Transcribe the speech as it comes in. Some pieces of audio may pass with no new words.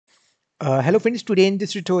Hello friends, today in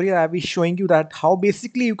this tutorial I will be showing you that how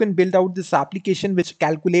basically you can build out this application which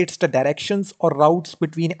calculates the directions or routes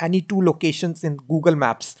between any two locations in Google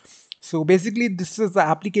Maps. So basically this is the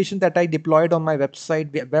application that I deployed on my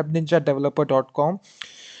website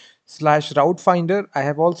webninjadeveloper.com/route finder. I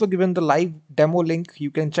have also given the live demo link.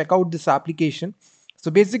 You can check out this application. So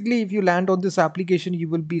basically, if you land on this application, you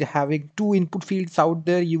will be having two input fields out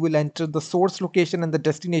there. You will enter the source location and the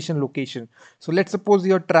destination location. So let's suppose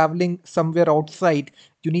you're traveling somewhere outside.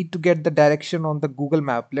 You need to get the direction on the Google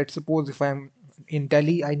map. Let's suppose if I'm in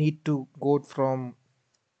Delhi, I need to go from,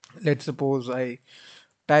 let's suppose I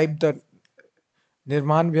type the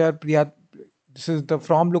Nirman Vihar Priya. This is the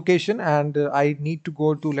from location, and I need to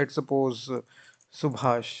go to, let's suppose,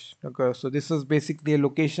 Subhash Nagar. So this is basically a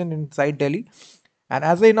location inside Delhi. And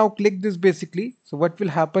as I now click this basically, so what will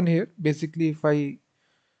happen here? Basically, if I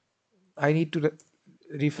need to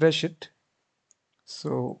refresh it.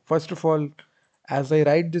 So first of all, as I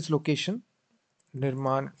write this location,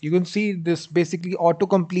 Nirman, you can see this basically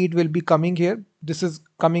autocomplete will be coming here. This is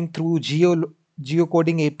coming through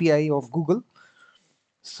geocoding API of Google.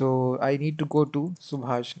 So I need to go to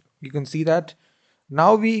Subhash. You can see that.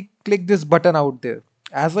 Now we click this button out there.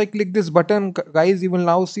 As I click this button, guys, you will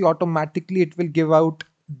now see automatically it will give out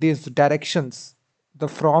these directions, the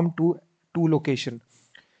from to location.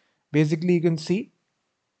 Basically, you can see,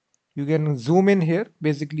 you can zoom in here.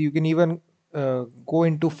 Basically, you can even go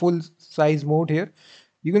into full size mode here.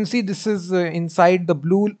 You can see this is inside the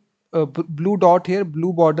blue dot here,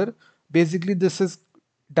 blue border. Basically, this is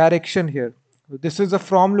direction here. This is a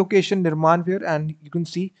from location Nirman here, and you can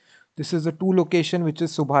see this is a to location which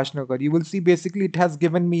is Subhash Nagar. You will see basically it has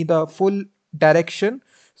given me the full direction.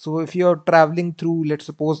 So if you are traveling through, let's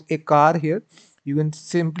suppose, a car here, you can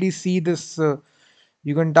simply see this.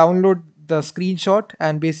 You can download the screenshot,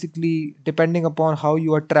 and basically depending upon how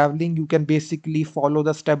you are traveling, you can basically follow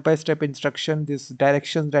the step-by-step instruction, this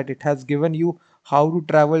directions that it has given you, how to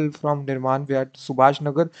travel from Nirman Vihar to Subhash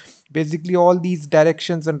Nagar. Basically all these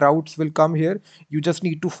directions and routes will come here. You just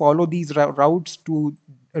need to follow these routes to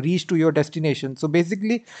reach to your destination. So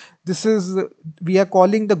basically this is, we are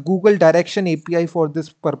calling the Google Direction API for this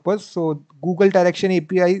purpose. So Google Direction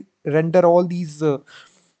API render all these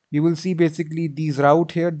you will see basically these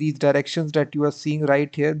route here, these directions that you are seeing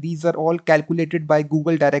right here. These are all calculated by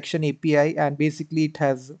Google Direction API, and basically it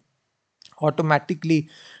has automatically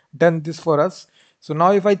done this for us. So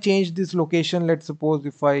now if I change this location, let's suppose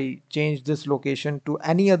if I change this location to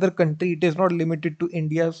any other country, it is not limited to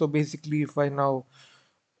India. So basically if I now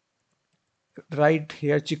write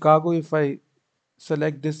here Chicago, if I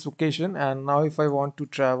select this location, and now if I want to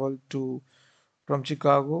travel to from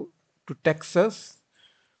Chicago to Texas,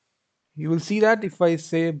 you will see that if I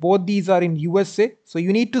say both these are in USA, so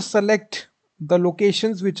you need to select the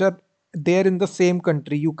locations which are there in the same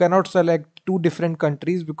country. You cannot select two different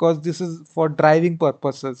countries because this is for driving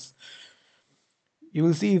purposes. You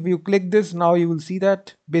will see if you click this, now you will see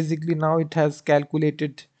that basically now it has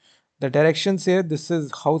calculated the directions here. This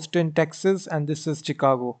is Houston, Texas, and this is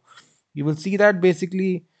Chicago. You will see that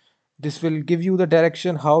basically this will give you the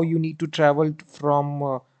direction how you need to travel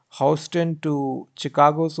from Houston to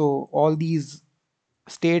Chicago. So all these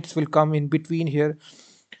states will come in between here.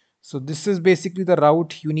 So this is basically the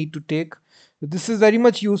route you need to take. This is very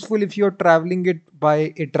much useful if you're traveling it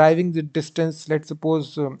by driving the distance. Let's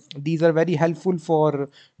suppose these are very helpful for,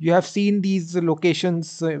 you have seen these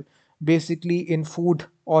locations basically in food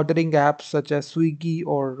ordering apps such as Swiggy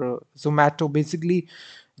or Zomato. Basically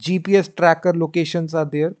GPS tracker locations are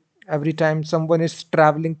there. Every time someone is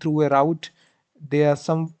traveling through a route, there are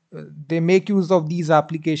some they make use of these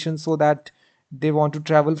applications so that they want to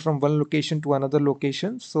travel from one location to another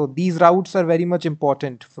location. So these routes are very much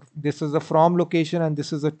important. This is a from location and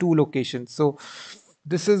this is a to location. So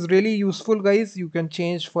this is really useful, guys. You can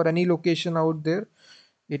change for any location out there.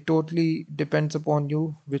 It totally depends upon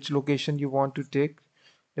you which location you want to take.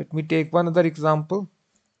 Let me take one other example.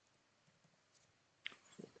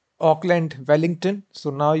 Auckland, Wellington. So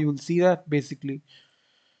now you will see that basically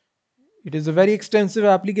it is a very extensive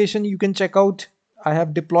application. You can check out. I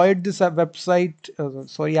have deployed this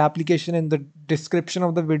application in the description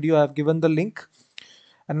of the video. I have given the link.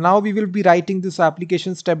 And now we will be writing this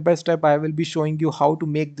application step by step. I will be showing you how to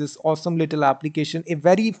make this awesome little application. A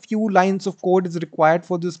very few lines of code is required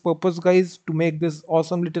for this purpose, guys, to make this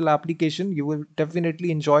awesome little application. You will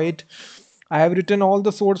definitely enjoy it. I have written all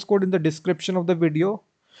the source code in the description of the video.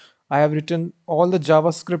 I have written all the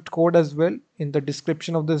JavaScript code as well in the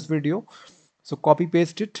description of this video. So copy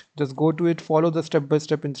paste it, just go to it, follow the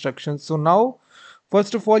step-by-step instructions. So now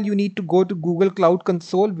First of all, you need to go to Google Cloud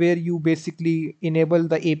Console where you basically enable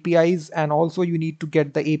the APIs, and also you need to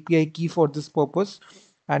get the API key for this purpose.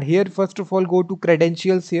 And here, first of all, go to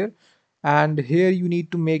credentials here, and here you need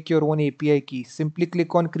to make your own API key. Simply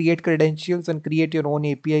click on create credentials and create your own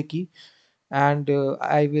API key. And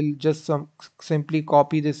I will just simply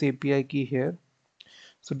copy this API key here.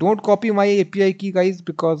 So don't copy my API key, guys,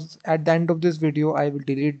 because at the end of this video, I will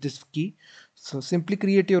delete this key. So simply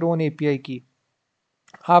create your own API key.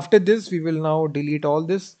 After this, we will now delete all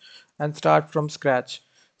this and start from scratch.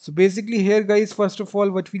 So basically here, guys, first of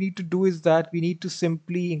all, what we need to do is that we need to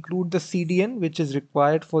simply include the CDN, which is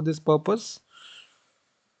required for this purpose.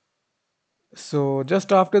 So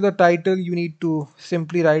just after the title, you need to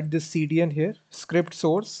simply write this CDN here, script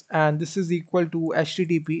source, and this is equal to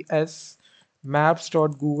https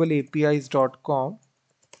maps.googleapis.com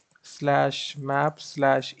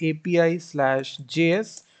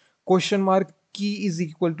 /map/api/js question mark key is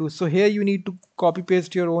equal to. So here you need to copy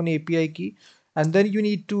paste your own API key, and then you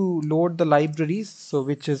need to load the libraries. So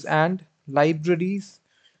which is and libraries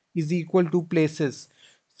is equal to places.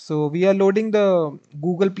 So we are loading the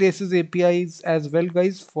Google Places APIs as well,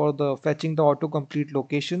 guys, for the fetching the autocomplete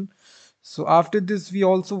location. So after this, we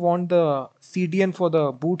also want the CDN for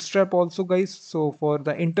the Bootstrap also, guys. So for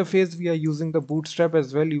the interface, we are using the Bootstrap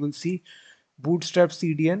as well. You will see Bootstrap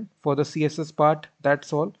CDN for the CSS part.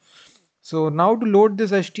 That's all. So now to load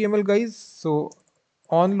this HTML, guys. So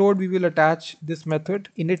on load, we will attach this method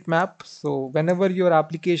init map. So whenever your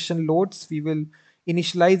application loads, we will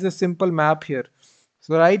initialize a simple map here.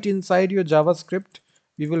 So right inside your JavaScript,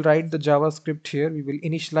 we will write the JavaScript here. We will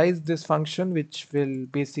initialize this function, which will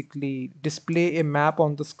basically display a map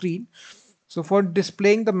on the screen. So for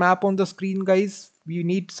displaying the map on the screen, guys, we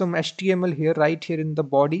need some HTML here, right here in the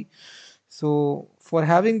body. So for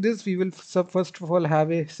having this, we will first of all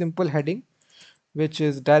have a simple heading, which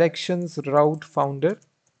is directions route founder.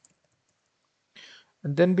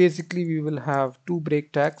 And then basically we will have two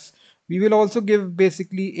break tags. We will also give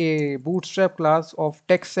basically a bootstrap class of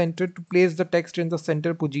text center to place the text in the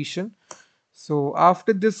center position. So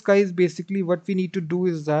after this, guys, basically what we need to do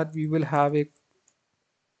is that we will have a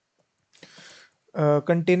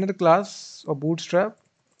container class or bootstrap,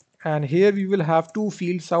 and here we will have two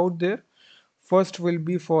fields out there. First will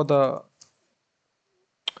be for the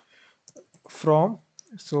from.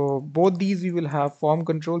 So both these we will have form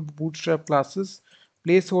control bootstrap classes.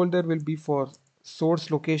 Placeholder will be for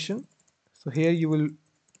source location. So here you will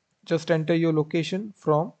just enter your location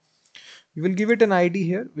from. We will give it an ID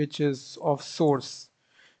here, which is of source.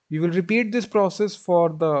 We will repeat this process for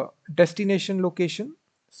the destination location.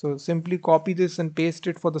 So simply copy this and paste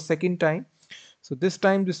it for the second time. So this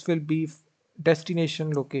time this will be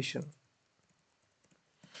destination location.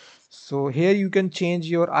 So here you can change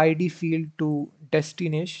your ID field to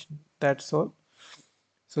destination. That's all.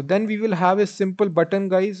 So then we will have a simple button,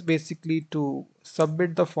 guys, basically to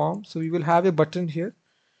submit the form. So we will have a button here.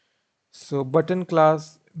 So button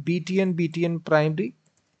class btn primary,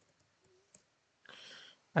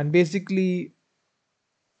 and basically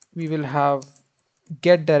we will have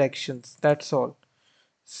get directions. That's all.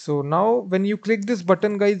 So now when you click this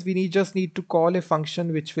button, guys, we just need to call a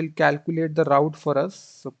function which will calculate the route for us.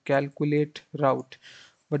 So calculate route,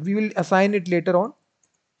 but we will assign it later on.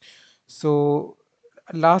 So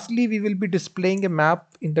lastly, we will be displaying a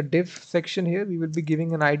map in the div section here. We will be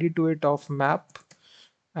giving an ID to it of map,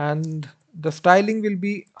 and the styling will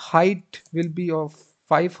be height will be of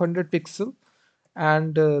 500 pixel,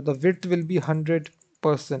 and the width will be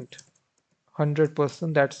 100%.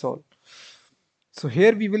 That's all. So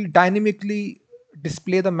here we will dynamically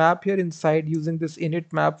display the map here inside using this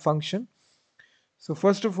init map function. So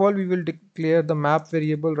first of all, we will declare the map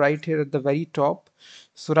variable right here at the very top.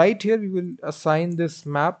 So right here we will assign this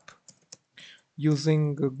map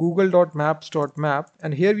using google.maps.map,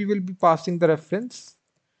 and here we will be passing the reference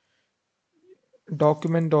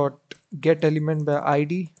document.getElement by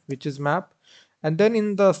ID, which is map. And then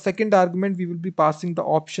in the second argument, we will be passing the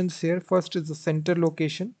options here. First is the center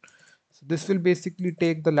location. So this will basically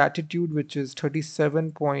take the latitude, which is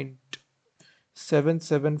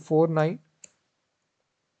 37.7749.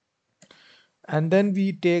 And then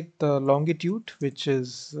we take the longitude, which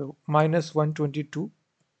is -122.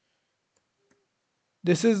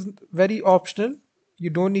 This is very optional. You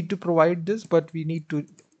don't need to provide this, but we need to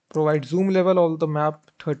provide zoom level on the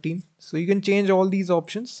map 13. So you can change all these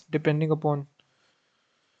options depending upon.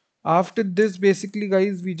 After this, basically,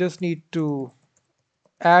 guys, we just need to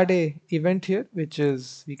add a event here, which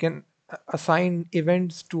is we can assign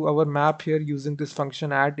events to our map here using this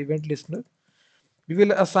function add event listener. We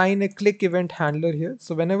will assign a click event handler here.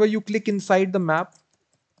 So whenever you click inside the map,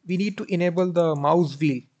 we need to enable the mouse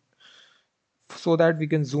wheel so that we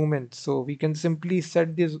can zoom in. So we can simply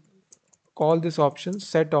set this, call this option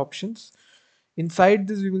set options. Inside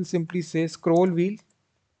this we will simply say scroll wheel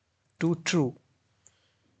to true.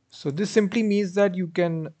 So this simply means that you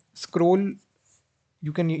can scroll,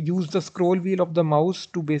 you can use the scroll wheel of the mouse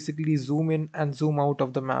to basically zoom in and zoom out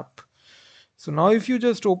of the map. So now if you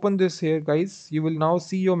just open this here guys, you will now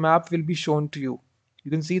see your map will be shown to you.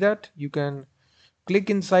 You can see that you can click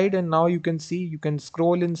inside and now you can see you can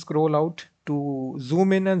scroll in, scroll out to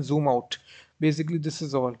zoom in and zoom out. Basically this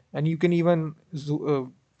is all, and you can even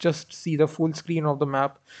just see the full screen of the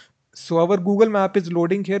map. So our Google map is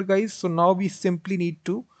loading here guys. So now we simply need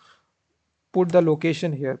to put the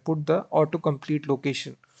location here, put the autocomplete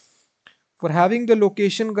location. For having the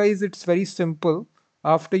location guys, it's very simple.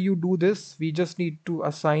 After you do this, we just need to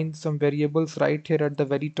assign some variables right here at the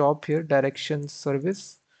very top here, directions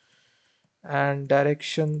service and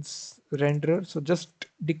directions renderer. So just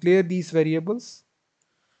declare these variables.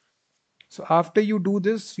 So after you do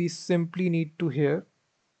this, we simply need to here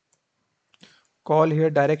call here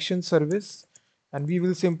direction service, and we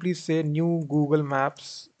will simply say new Google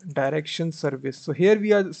Maps direction service. So here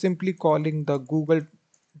we are simply calling the Google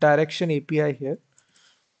direction API here.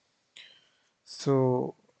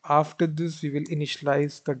 So after this, we will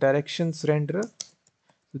initialize the directions renderer.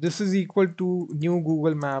 So this is equal to new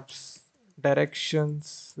Google Maps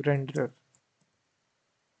directions renderer.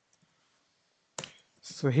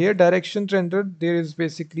 So here directions rendered, there is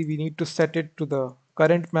basically we need to set it to the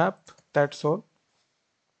current map. That's all.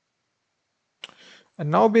 And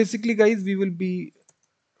now basically guys, we will be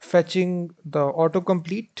fetching the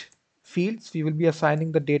autocomplete fields. We will be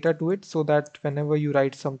assigning the data to it so that whenever you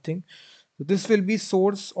write something, so this will be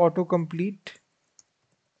source autocomplete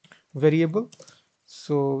variable.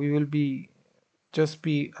 So we will be just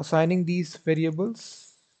be assigning these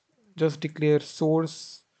variables. Just declare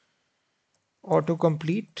source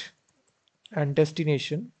autocomplete and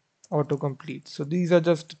destination autocomplete. So these are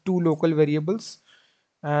just two local variables,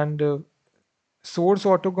 and source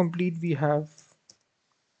autocomplete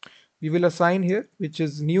we will assign here, which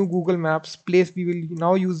is new Google Maps place. We will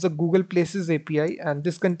now use the Google Places API, and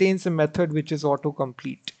this contains a method which is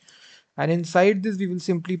autocomplete. And inside this, we will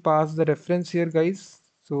simply pass the reference here, guys.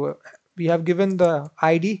 So we have given the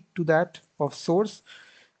ID to that of source,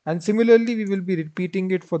 and similarly, we will be repeating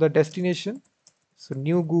it for the destination. So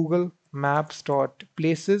new Google Maps dot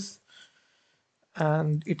places,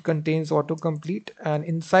 and it contains autocomplete. And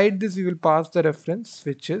inside this, we will pass the reference,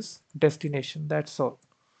 which is destination. That's all.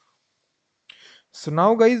 So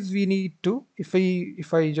now guys, we need to, if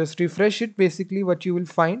I just refresh it, basically what you will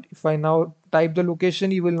find, if I now type the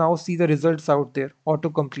location, you will now see the results out there auto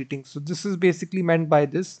completing. So this is basically meant by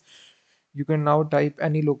this. You can now type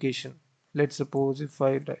any location. Let's suppose if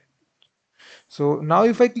I type. So now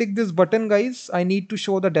if I click this button guys, I need to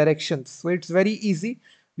show the directions. So it's very easy.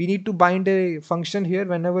 We need to bind a function here.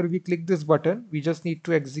 Whenever we click this button, we just need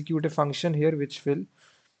to execute a function here which will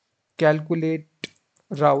calculate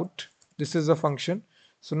route. This is a function.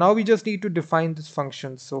 So now we just need to define this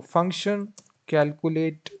function. So function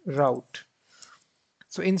calculate route.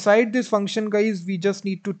 So inside this function guys, we just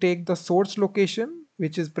need to take the source location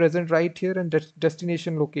which is present right here and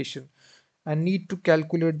destination location, and need to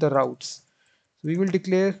calculate the routes. So we will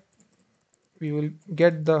declare, we will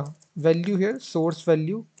get the value here, source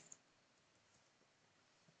value,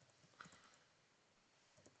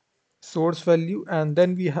 and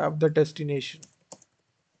then we have the destination.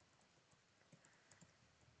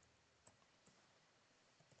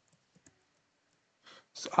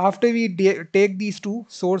 So after we take these two,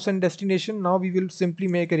 source and destination, now we will simply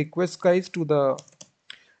make a request guys to the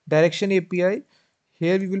direction API.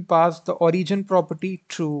 Here we will pass the origin property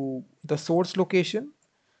to the source location.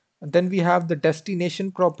 And then we have the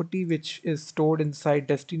destination property which is stored inside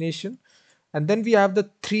destination. And then we have the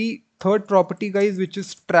third property guys, which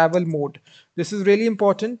is travel mode. This is really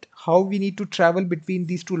important, how we need to travel between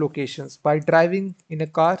these two locations by driving in a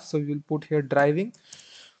car. So we will put here driving.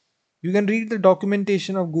 You can read the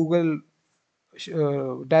documentation of Google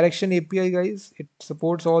direction API guys. It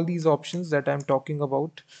supports all these options that I'm talking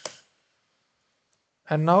about.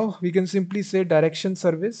 And now we can simply say direction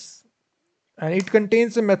service, and it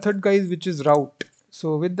contains a method guys which is route.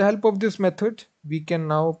 So with the help of this method, we can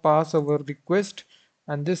now pass our request,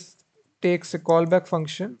 and this takes a callback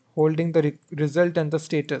function holding the result and the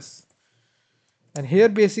status. And here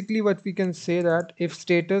basically what we can say that if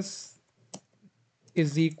status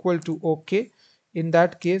is equal to OK, in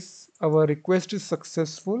that case our request is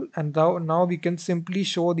successful, and now we can simply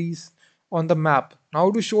show these on the map. Now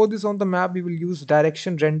to show this on the map, we will use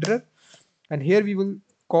direction renderer, and here we will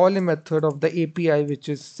call a method of the API which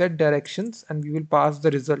is set directions, and we will pass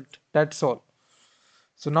the result. That's all.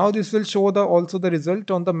 So now this will show the also the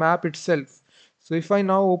result on the map itself. So if I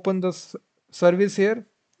now open the service here,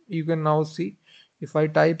 you can now see if I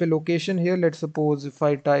type a location here, let's suppose if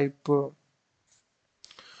I type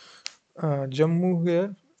Jammu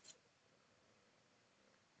here,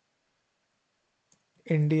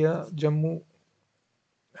 India, Jammu,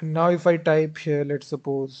 and now if I type here, let's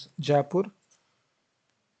suppose Jaipur,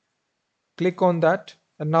 click on that,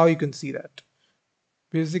 and now you can see that.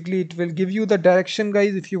 Basically, it will give you the direction,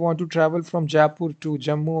 guys. If you want to travel from Jaipur to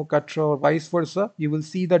Jammu or Katra or vice versa, you will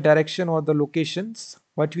see the direction or the locations,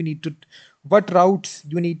 what routes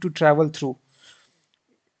you need to travel through.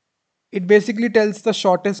 It basically tells the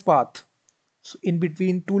shortest path. So in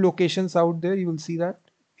between two locations out there, you will see that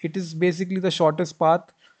it is basically the shortest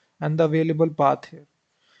path and the available path here.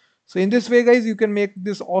 So in this way, guys, you can make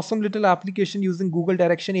this awesome little application using Google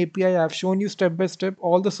Direction API. I have shown you step by step.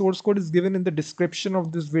 All the source code is given in the description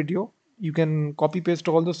of this video. You can copy paste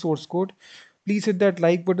all the source code. Please hit that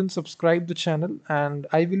like button, subscribe the channel, and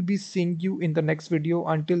I will be seeing you in the next video.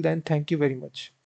 Until then, thank you very much.